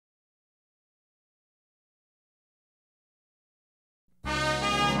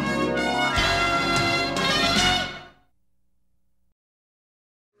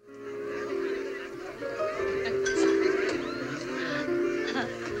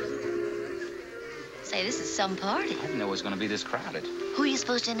Say, this is some party. I didn't know it was going to be this crowded. Who are you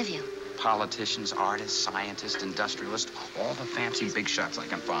supposed to interview? Politicians, artists, scientists, industrialists, all the fancy big shots I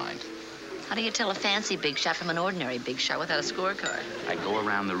can find. How do you tell a fancy big shot from an ordinary big shot without a scorecard? I go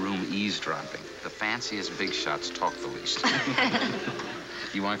around the room eavesdropping. The fanciest big shots talk the least.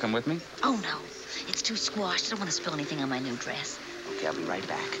 You want to come with me? Oh, no. It's too squashed. I don't want to spill anything on my new dress. Okay, I'll be right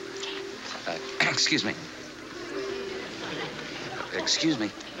back. Excuse me. Excuse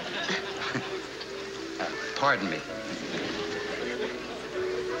me. Pardon me.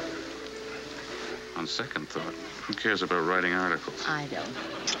 On second thought, who cares about writing articles? I don't.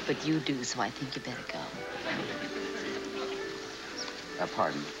 But you do, so I think you better go.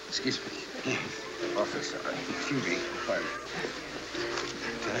 Pardon me. Excuse me. Officer, excuse me. Pardon.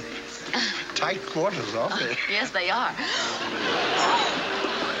 Tight quarters, aren't they? Yes, they are.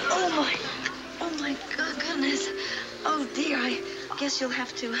 Oh, my goodness. Oh, dear, I guess you'll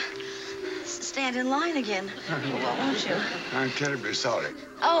have to stand in line again, won't you? I'm terribly sorry.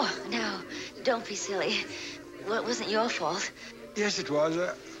 Oh, no, don't be silly. Well, it wasn't your fault. Yes, it was.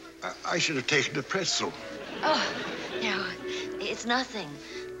 I should have taken the pretzel. Oh, no, it's nothing.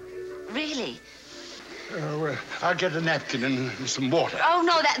 Really. Well, I'll get a napkin and some water. Oh,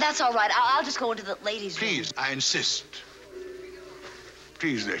 no, that's all right. I'll just go into the ladies' room. Please, I insist.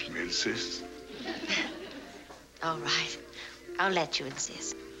 Please let me insist. All right. I'll let you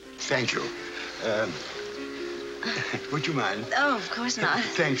insist. Thank you. Would you mind? Oh, of course not.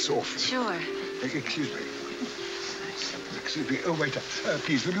 Thanks awfully. Sure. Excuse me. Excuse me. Oh, waiter.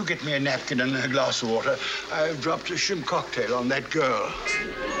 Please, will you get me a napkin and a glass of water? I've dropped a shrimp cocktail on that girl.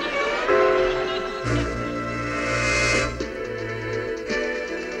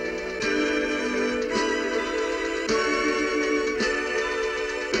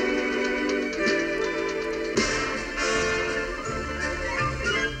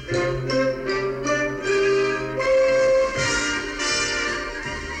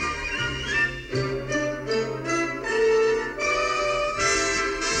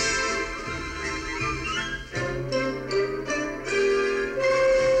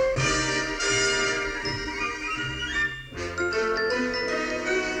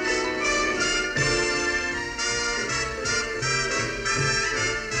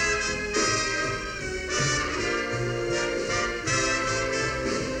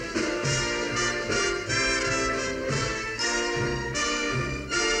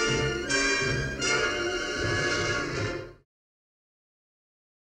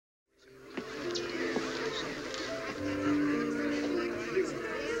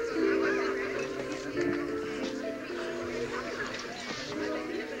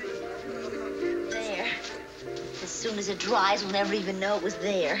 It dries, we'll never even know it was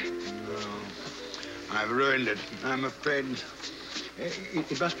there. No, I've ruined it. I'm afraid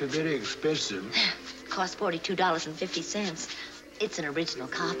it must be very expensive. Cost $42.50. It's an original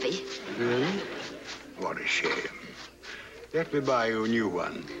copy. Really? What a shame. Let me buy you a new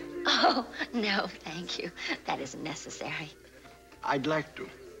one. Oh, no, thank you. That isn't necessary. I'd like to.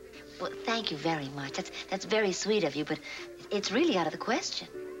 Well, thank you very much. That's very sweet of you, but it's really out of the question.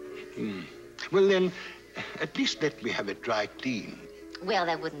 Well, then, at least let me have it dry clean. Well,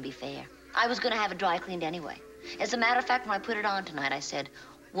 that wouldn't be fair. I was going to have it dry cleaned anyway. As a matter of fact, when I put it on tonight, I said,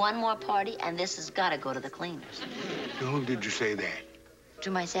 one more party, and this has got to go to the cleaners. To whom did you say that?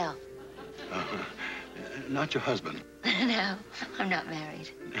 To myself. Not your husband? No, I'm not married.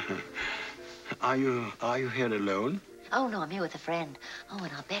 Are you here alone? Oh, no, I'm here with a friend. Oh,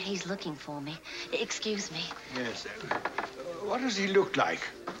 and I'll bet he's looking for me. Excuse me. Yes. What does he look like?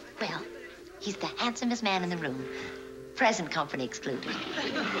 Well, he's the handsomest man in the room. Present company excluded.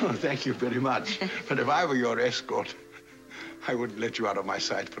 Oh, thank you very much. But if I were your escort, I wouldn't let you out of my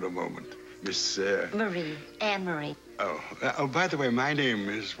sight for a moment. Miss... Marie. Anne Marie. Oh, by the way, my name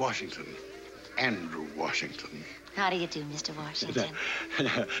is Washington. Andrew Washington. How do you do, Mr. Washington?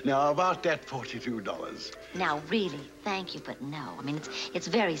 Now, about that $42. Now, really, thank you, but no. I mean, it's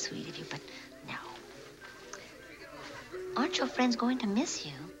very sweet of you, but no. Aren't your friends going to miss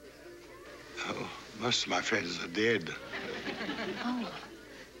you? Oh, most of my friends are dead. Oh,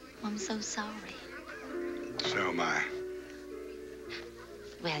 I'm so sorry. So am I.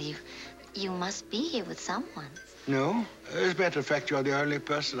 Well, you must be here with someone. No. As a matter of fact, you're the only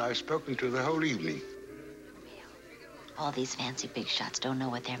person I've spoken to the whole evening. All these fancy big shots don't know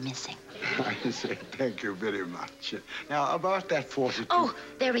what they're missing. I say thank you very much. Now, about that 42... Oh,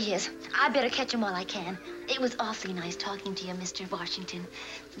 there he is. I better catch him while I can. It was awfully nice talking to you, Mr. Washington.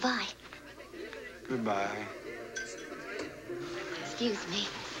 Bye. Goodbye. Excuse me.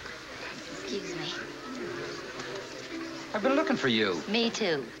 Excuse me. I've been looking for you. Me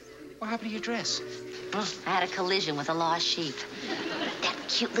too. What happened to your dress? Huh? I had a collision with a lost sheep. That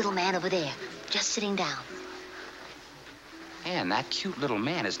cute little man over there, just sitting down. Ann, that cute little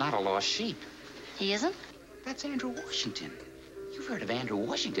man is not a lost sheep. He isn't? That's Andrew Washington. You've heard of Andrew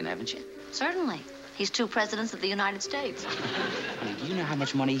Washington, haven't you? Certainly. He's 2 presidents of the United States. Honey, do you know how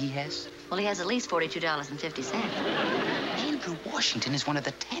much money he has? Well, he has at least $42.50. Andrew Washington is one of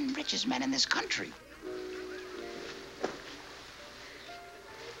the 10 richest men in this country.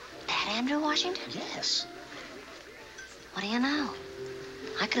 That Andrew Washington? Yes. What do you know?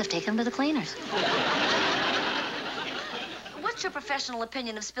 I could have taken him to the cleaners. What's your professional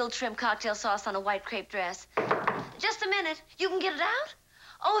opinion of spilled shrimp cocktail sauce on a white crepe dress? Just a minute. You can get it out?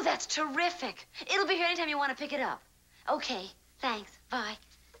 Oh, that's terrific. It'll be here anytime you want to pick it up. Okay, thanks. Bye.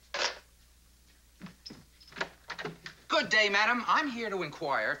 Good day, madam. I'm here to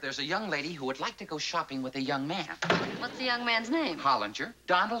inquire if there's a young lady who would like to go shopping with a young man. What's the young man's name? Hollinger.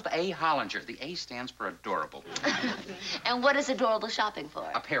 Donald A. Hollinger. The A stands for adorable. And what is adorable shopping for?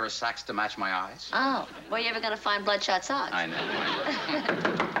 A pair of socks to match my eyes. Oh, where are you ever going to find bloodshot socks? I know.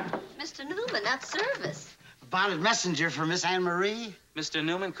 Mr. Newman, that's service. Bonded messenger for Miss Anne Marie. Mr.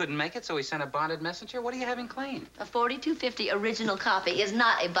 Newman couldn't make it, so he sent a bonded messenger. What are you having clean? A 42.50 original copy is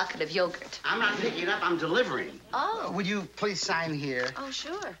not a bucket of yogurt. I'm not picking it up, I'm delivering. Oh. Would you please sign here? Oh,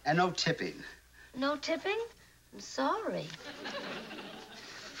 sure. And no tipping. No tipping? I'm sorry.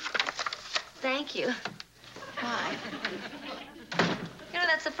 Thank you. Bye. You know,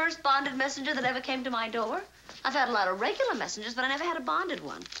 that's the first bonded messenger that ever came to my door. I've had a lot of regular messengers, but I never had a bonded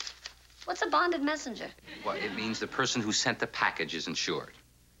one. What's a bonded messenger? Well, it means the person who sent the package is insured.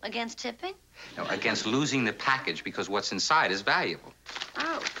 Against tipping? No, against losing the package because what's inside is valuable.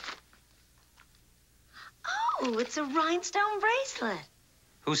 Oh. Oh, it's a rhinestone bracelet.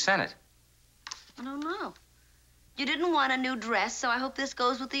 Who sent it? I don't know. You didn't want a new dress, so I hope this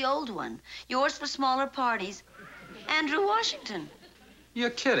goes with the old one. Yours for smaller parties. Andrew Washington. You're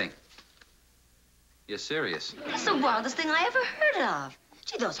kidding. You're serious. That's the wildest thing I ever heard of.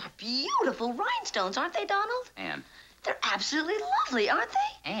 Gee, those are beautiful rhinestones, aren't they, Donald? Ann. They're absolutely lovely, aren't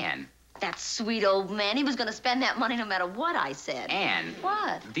they? Ann. That sweet old man, he was going to spend that money no matter what I said. Ann.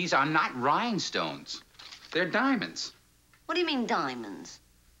 What? These are not rhinestones. They're diamonds. What do you mean, diamonds?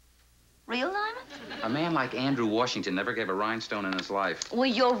 Real diamonds? A man like Andrew Washington never gave a rhinestone in his life. Well,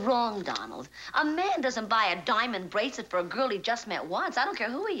 you're wrong, Donald. A man doesn't buy a diamond bracelet for a girl he just met once. I don't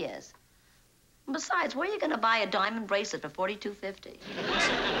care who he is. Besides, where are you going to buy a diamond bracelet for $42.50?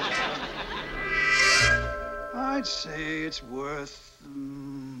 I'd say it's worth...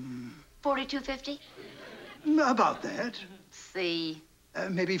 $42.50? about that. See.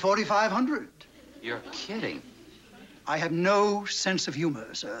 Maybe 4,500. You're kidding. I have no sense of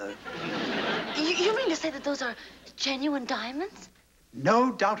humor, sir. You mean to say that those are genuine diamonds?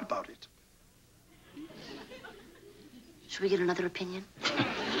 No doubt about it. Should we get another opinion?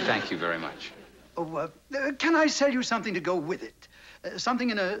 Thank you very much. Oh, can I sell you something to go with it? Something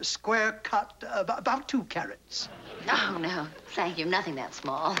in a square cut, about 2 carats. Oh, no. Thank you. Nothing that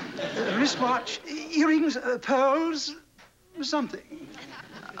small. Wristwatch, earrings, pearls, something.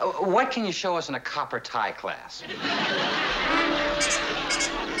 What can you show us in a copper tie class?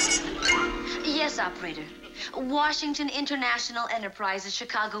 Yes, operator. Washington International Enterprises,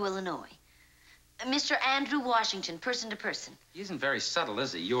 Chicago, Illinois. Mr. Andrew Washington, person to person. He isn't very subtle,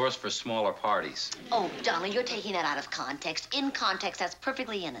 is he? Yours for smaller parties. Oh, Donald, you're taking that out of context. In context, that's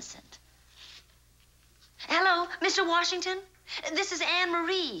perfectly innocent. Hello, Mr. Washington? This is Anne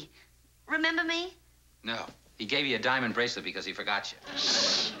Marie. Remember me? No. He gave you a diamond bracelet because he forgot you.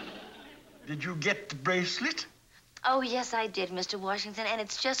 Did you get the bracelet? Oh, yes, I did, Mr. Washington, and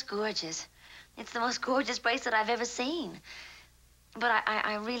it's just gorgeous. It's the most gorgeous bracelet I've ever seen. But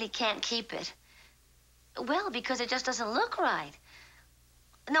I really can't keep it. Well, because it just doesn't look right.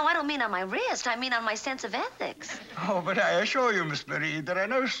 No, I don't mean on my wrist. I mean on my sense of ethics. Oh, but I assure you, Miss Marie, there are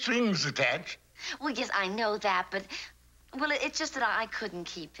no strings attached. Well, yes, I know that, but... Well, it's just that I couldn't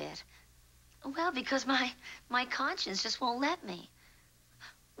keep it. Well, because my conscience just won't let me.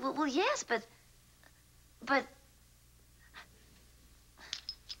 Well, yes, but...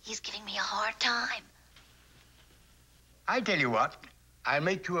 He's giving me a hard time. I tell you what, I'll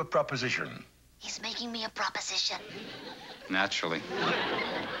make you a proposition. He's making me a proposition. Naturally.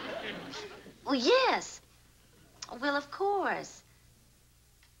 Well, yes. Well, of course.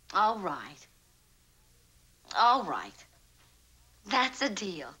 All right. All right. That's a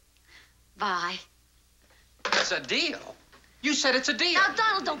deal. Bye. It's a deal? You said it's a deal. Now,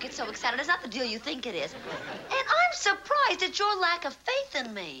 Donald, don't get so excited. It's not the deal you think it is. And I'm surprised at your lack of faith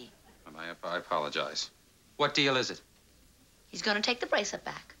in me. I apologize. What deal is it? He's going to take the bracelet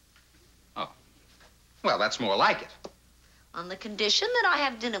back. Well, that's more like it. On the condition that I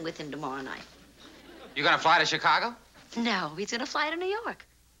have dinner with him tomorrow night. You gonna fly to Chicago? No, he's gonna fly to New York.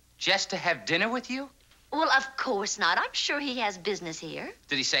 Just to have dinner with you? Well, of course not. I'm sure he has business here.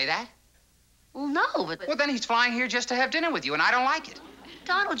 Did he say that? Well, no, but... Well, then he's flying here just to have dinner with you, and I don't like it.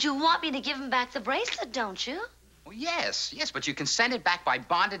 Donald, you want me to give him back the bracelet, don't you? Well, yes, but you can send it back by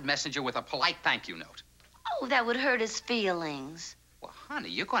bonded messenger with a polite thank you note. Oh, that would hurt his feelings. Well, honey,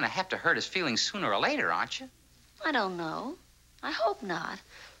 you're going to have to hurt his feelings sooner or later, aren't you? I don't know. I hope not.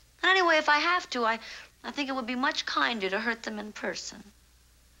 And anyway, if I have to, I think it would be much kinder to hurt them in person.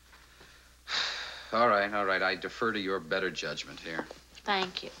 All right. I defer to your better judgment here.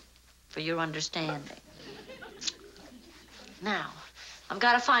 Thank you for your understanding. Now, I've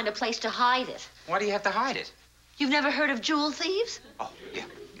got to find a place to hide it. Why do you have to hide it? You've never heard of jewel thieves? Oh, yeah.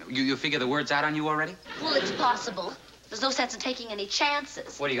 You figure the word's out on you already? Well, it's possible. There's no sense in taking any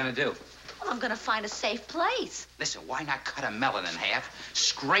chances. What are you going to do? Well, I'm going to find a safe place. Listen, why not cut a melon in half,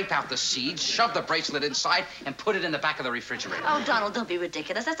 scrape out the seeds, shove the bracelet inside, and put it in the back of the refrigerator? Oh, Donald, don't be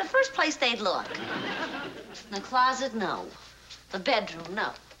ridiculous. That's the first place they'd look. In the closet, no. The bedroom,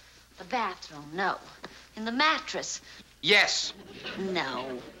 no. The bathroom, no. In the mattress, Yes.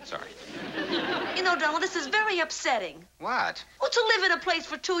 no. Sorry. You know, Donald, this is very upsetting. What? Well, to live in a place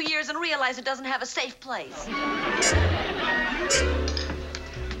for 2 years and realize it doesn't have a safe place.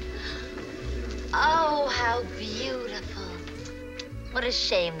 Oh, how beautiful. What a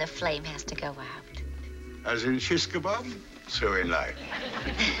shame the flame has to go out. As in shish kebab, so in life.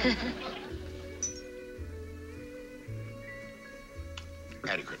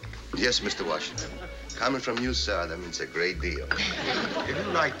 Adequate. Yes, Mr. Washington. Coming from you, sir, that means a great deal. If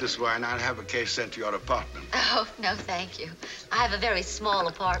you like this wine, I'll have a case sent to your apartment. Oh, no, thank you. I have a very small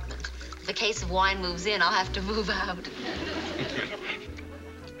apartment. If a case of wine moves in, I'll have to move out.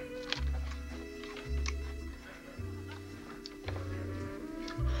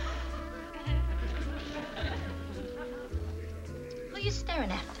 Who are you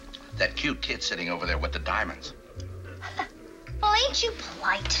staring at? That cute kid sitting over there with the diamonds. Well, ain't you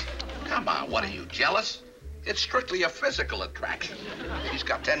polite? Come on, what are you, jealous? It's strictly a physical attraction. She's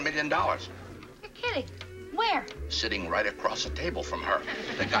got $10 million. You're kidding. Where? Sitting right across the table from her.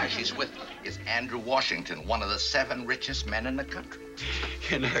 The guy she's with is Andrew Washington, one of the 7 richest men in the country.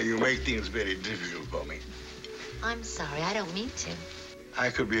 You know, you make things very difficult for me. I'm sorry, I don't mean to. I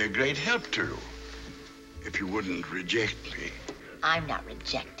could be a great help to you if you wouldn't reject me. I'm not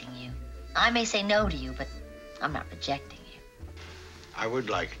rejecting you. I may say no to you, but I'm not rejecting you. I would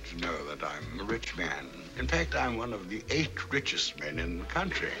like to know that I'm a rich man. In fact, I'm one of the 8 richest men in the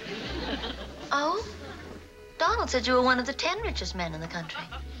country. Oh? Donald said you were one of the 10 richest men in the country.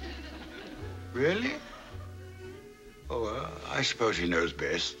 Really? Oh, well, I suppose he knows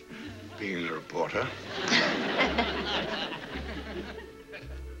best, being a reporter.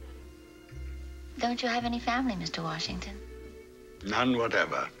 Don't you have any family, Mr. Washington? None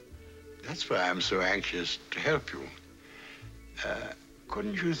whatever. That's why I'm so anxious to help you.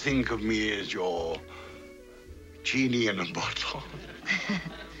 Couldn't you think of me as your genie in a bottle?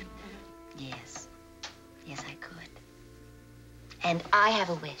 Yes. Yes, I could. And I have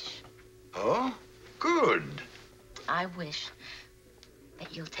a wish. Oh, good. I wish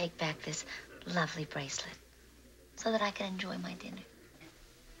that you'll take back this lovely bracelet so that I can enjoy my dinner.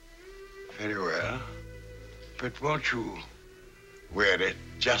 Very well. But won't you wear it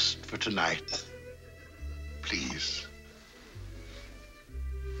just for tonight? Please.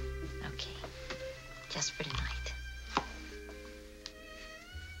 Okay. Just for tonight.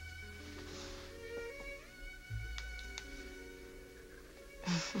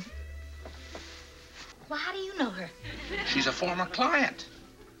 Well, how do you know her? She's a former client.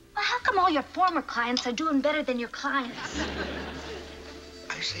 Well, how come all your former clients are doing better than your clients?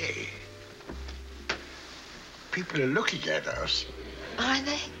 I say, people are looking at us. Are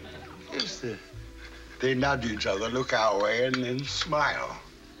they? Yes, they nudge each other, look our way, and then smile.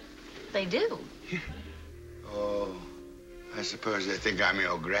 They do. Oh, I suppose they think I'm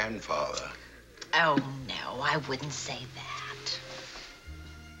your grandfather. Oh, no, I wouldn't say that.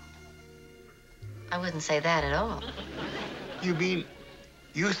 I wouldn't say that at all. You mean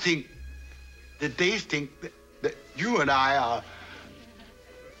you think that they think that you and I are...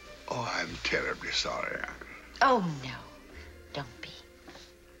 Oh, I'm terribly sorry. Oh, no. Don't be.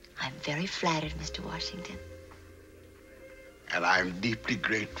 I'm very flattered, Mr. Washington. And I'm deeply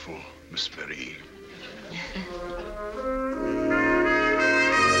grateful, Miss Marie.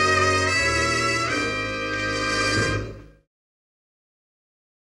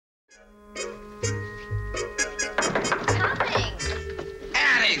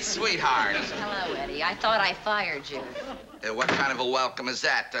 sweetheart. Hello, Eddie. I thought I fired you. What kind of a welcome is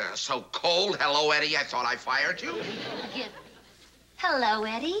that? So cold? Hello, Eddie, I thought I fired you? Yeah. Hello,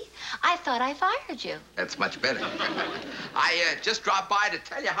 Eddie. I thought I fired you. That's much better. I just dropped by to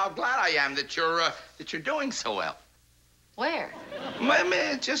tell you how glad I am that you're doing so well. Where?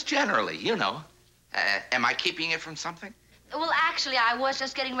 Just generally, you know. Am I keeping you from something? Well, actually, I was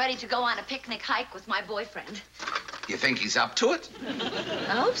just getting ready to go on a picnic hike with my boyfriend. You think he's up to it?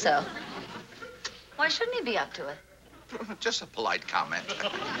 I hope so. Why shouldn't he be up to it? Just a polite comment.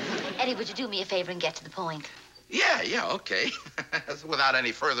 Eddie, would you do me a favor and get to the point? Yeah, okay. Without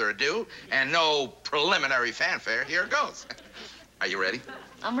any further ado and no preliminary fanfare, here goes. Are you ready?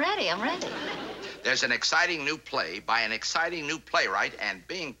 I'm ready. There's an exciting new play by an exciting new playwright and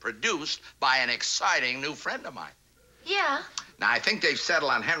being produced by an exciting new friend of mine. Yeah. Now, I think they've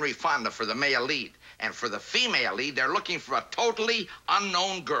settled on Henry Fonda for the male lead. And for the female lead, they're looking for a totally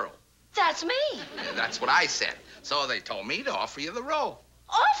unknown girl. That's me. That's what I said. So they told me to offer you the role.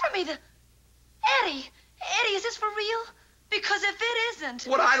 Offer me the... Eddie, is this for real? Because if it isn't...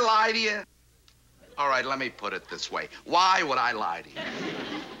 Would I lie to you? All right, let me put it this way. Why would I lie to you?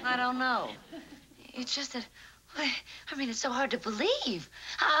 I don't know. It's just that... I mean, it's so hard to believe.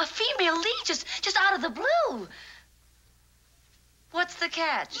 A female lead just out of the blue. What's the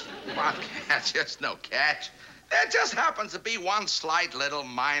catch? What catch? There's no catch. There just happens to be one slight little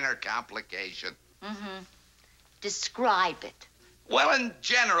minor complication. Mm-hmm. Describe it. Well, in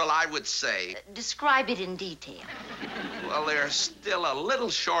general, I would say... Describe it in detail. Well, they're still a little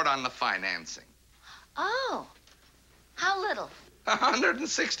short on the financing. Oh. How little?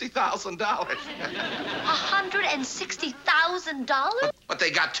 $160,000. $160,000? But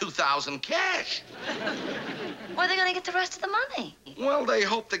they got $2,000 cash. Where are they going to get the rest of the money? Well, they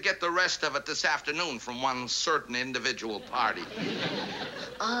hope to get the rest of it this afternoon from one certain individual party.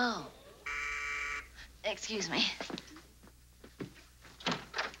 Oh. Excuse me.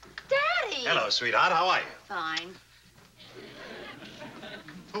 Daddy! Hello, sweetheart. How are you? Fine.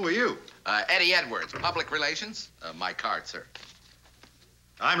 Who are you? Eddie Edwards, Public Relations. My card, sir.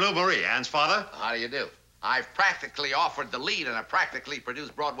 I'm Lou Marie, Ann's father. How do you do? I've practically offered the lead in a practically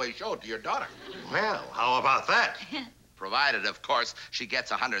produced Broadway show to your daughter. Well, how about that? Provided, of course, she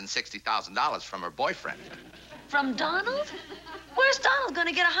gets $160,000 from her boyfriend. From Donald? Where's Donald going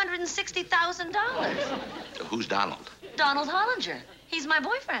to get $160,000? Who's Donald? Donald Hollinger. He's my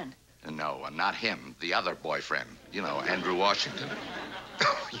boyfriend. No, not him. The other boyfriend. You know, Andrew Washington.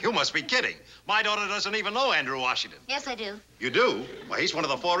 You must be kidding. My daughter doesn't even know Andrew Washington. Yes, I do. You do? Well, he's one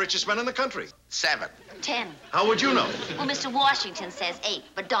of the 4 richest men in the country. 7. 10. How would you know? Well, Mr. Washington says 8,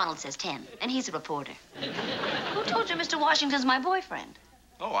 but Donald says 10, and he's a reporter. Who told you Mr. Washington's my boyfriend?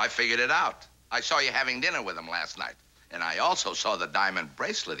 Oh, I figured it out. I saw you having dinner with him last night. And I also saw the diamond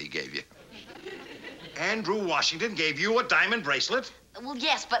bracelet he gave you. Andrew Washington gave you a diamond bracelet? Well,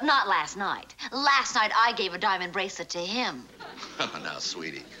 yes, but not last night. Last night, I gave a diamond bracelet to him. Oh, now,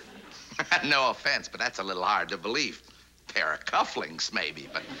 sweetie. No offense, but that's a little hard to believe. Pair of cufflinks, maybe,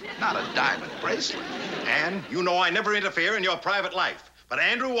 but not a diamond bracelet. Ann, you know I never interfere in your private life. But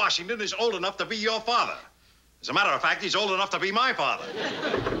Andrew Washington is old enough to be your father. As a matter of fact, he's old enough to be my father.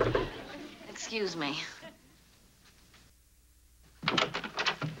 Excuse me.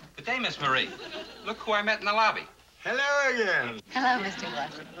 Good day, Miss Marie. Look who I met in the lobby. Hello again. Hello, Mr.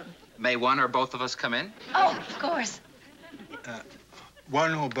 Washington. May one or both of us come in? Oh, of course.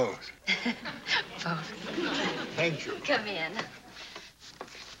 One or both? Both. Thank you. Come in.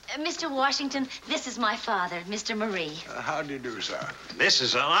 Mr. Washington, this is my father, Mr. Marie. How do you do, sir? This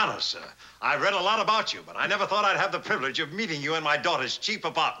is an honor, sir. I've read a lot about you, but I never thought I'd have the privilege of meeting you in my daughter's cheap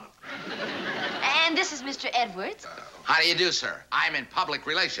apartment. And this is Mr. Edwards. How do you do, sir? I'm in public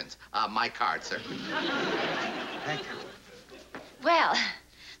relations. My card, sir. Thank you. Well,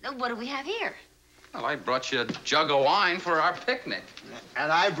 what do we have here? Well, I brought you a jug of wine for our picnic.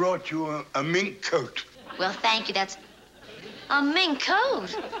 And I brought you a mink coat. Well, thank you. That's a mink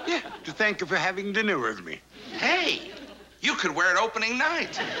coat. Yeah, to thank you for having dinner with me. Hey, you could wear it opening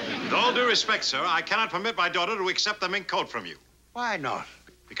night. With all due respect, sir, I cannot permit my daughter to accept the mink coat from you. Why not?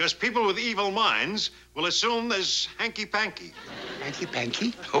 Because people with evil minds will assume there's hanky-panky.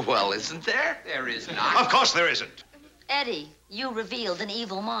 Hanky-panky? Well, isn't there? There is not. Of course there isn't. Eddie, you revealed an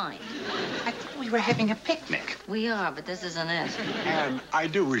evil mind. I thought we were having a picnic. We are, but this isn't it. And I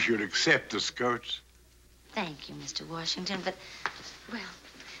do wish you'd accept the coats. Thank you, Mr. Washington, but, well,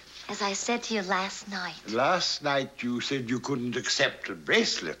 as I said to you last night. Last night you said you couldn't accept a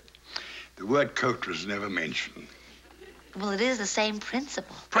bracelet. The word coat was never mentioned. Well, it is the same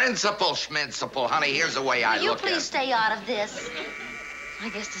principle. Principle, schminciple. Honey, here's the way I Will you look at it. please stay out of this? I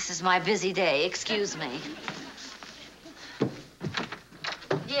guess this is my busy day. Excuse me.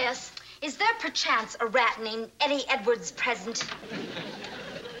 Yes? Is there perchance a rat named Eddie Edwards present?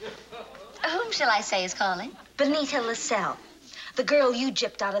 Whom shall I say is calling? Benita LaSalle, the girl you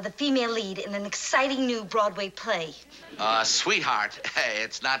gypped out of the female lead in an exciting new Broadway play. Sweetheart,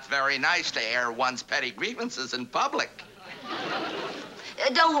 it's not very nice to air one's petty grievances in public.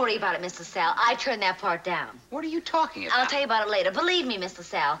 Don't worry about it, Miss LaSalle. I turned that part down. What are you talking about? I'll tell you about it later. Believe me, Miss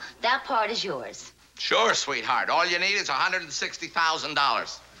LaSalle, that part is yours. Sure, sweetheart. All you need is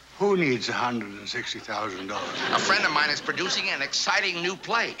 $160,000. Who needs $160,000? A friend of mine is producing an exciting new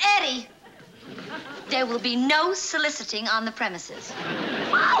play. Eddie, there will be no soliciting on the premises.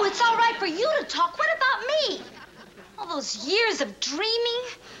 Oh, it's all right for you to talk. What about me? All those years of dreaming,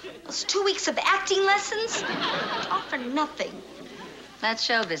 those 2 weeks of acting lessons, all for nothing. That's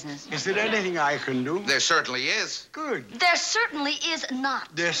show business. Is there anything I can do? There certainly is. Good. There certainly is not.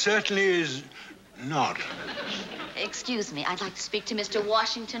 There certainly is not. Excuse me, I'd like to speak to Mr.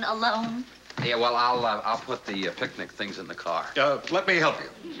 Washington alone. Yeah, well, I'll put the picnic things in the car. Let me help you.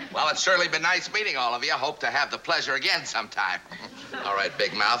 Well, it's certainly been nice meeting all of you. Hope to have the pleasure again sometime. All right,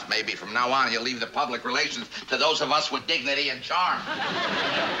 Big Mouth. Maybe from now on you'll leave the public relations to those of us with dignity and charm.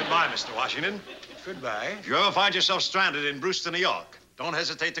 Goodbye, Mr. Washington. Goodbye. If you ever find yourself stranded in Brewster, New York, don't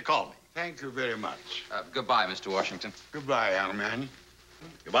hesitate to call me. Thank you very much. Goodbye, Mr. Washington. Goodbye, young man.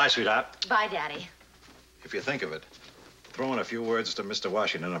 Goodbye, sweetheart. Bye, Daddy. If you think of it, throw in a few words to Mr.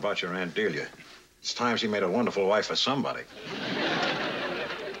 Washington about your Aunt Delia. It's time she made a wonderful wife for somebody.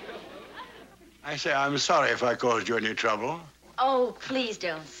 I say, I'm sorry if I caused you any trouble. Oh, please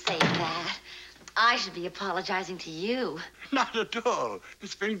don't say that. I should be apologizing to you. Not at all.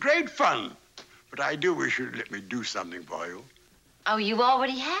 It's been great fun. But I do wish you'd let me do something for you. Oh, you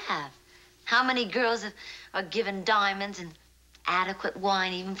already have. How many girls are given diamonds and adequate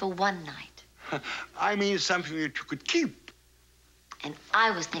wine even for one night? I mean something that you could keep. And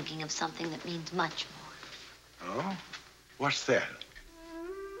I was thinking of something that means much more. Oh? What's that?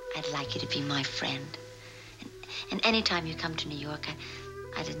 I'd like you to be my friend. And anytime you come to New York,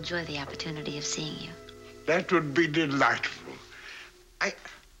 I'd enjoy the opportunity of seeing you. That would be delightful.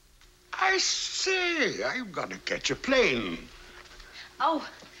 I say, I've got to catch a plane. Oh,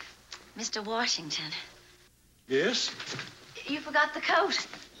 Mr. Washington. Yes? You forgot the coat.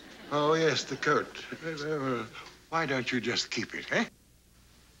 Oh, yes, the coat. Why don't you just keep it, eh?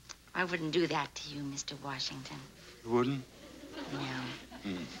 I wouldn't do that to you, Mr. Washington. You wouldn't?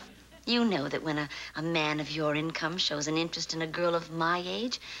 No. You know that when a man of your income shows an interest in a girl of my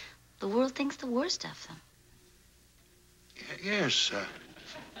age, the world thinks the worst of them. Yes,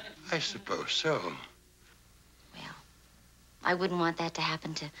 I suppose so. Well, I wouldn't want that to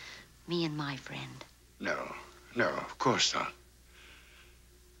happen to me and my friend. No, of course not.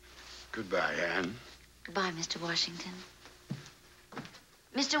 Goodbye, Anne. Goodbye, Mr. Washington.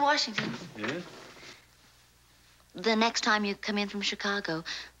 Mr. Washington. Yes? The next time you come in from Chicago,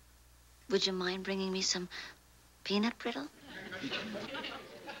 would you mind bringing me some peanut brittle?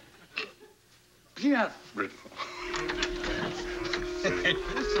 Peanut brittle.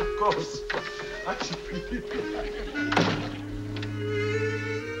 Yes, of course.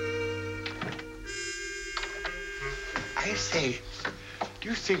 I say, do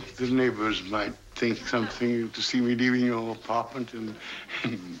you think the neighbors might think something to see me leaving your apartment in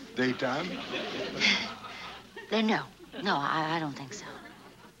daytime? No, I don't think so.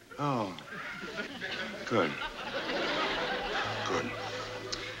 Oh, good. Good.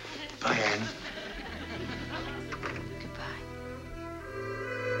 Bye, Anne. Goodbye.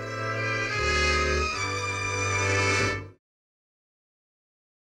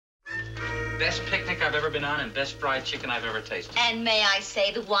 Best picnic I've ever been on and best fried chicken I've ever tasted. And may I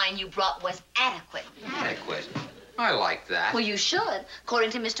say the wine you brought was adequate. Adequate? I like that. Well, you should.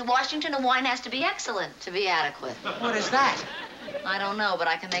 According to Mr. Washington, a wine has to be excellent to be adequate. What is that? I don't know, but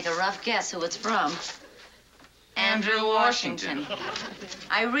I can make a rough guess who it's from. Andrew Washington.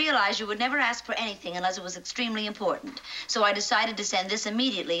 I realized you would never ask for anything unless it was extremely important. So I decided to send this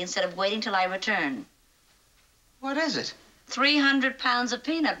immediately instead of waiting till I return. What is it? 300 pounds of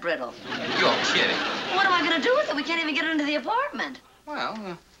peanut brittle. You're kidding. What am I going to do with it? We can't even get it into the apartment. Well,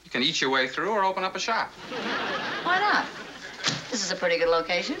 you can eat your way through or open up a shop. Why not? This is a pretty good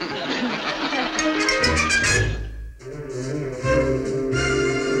location.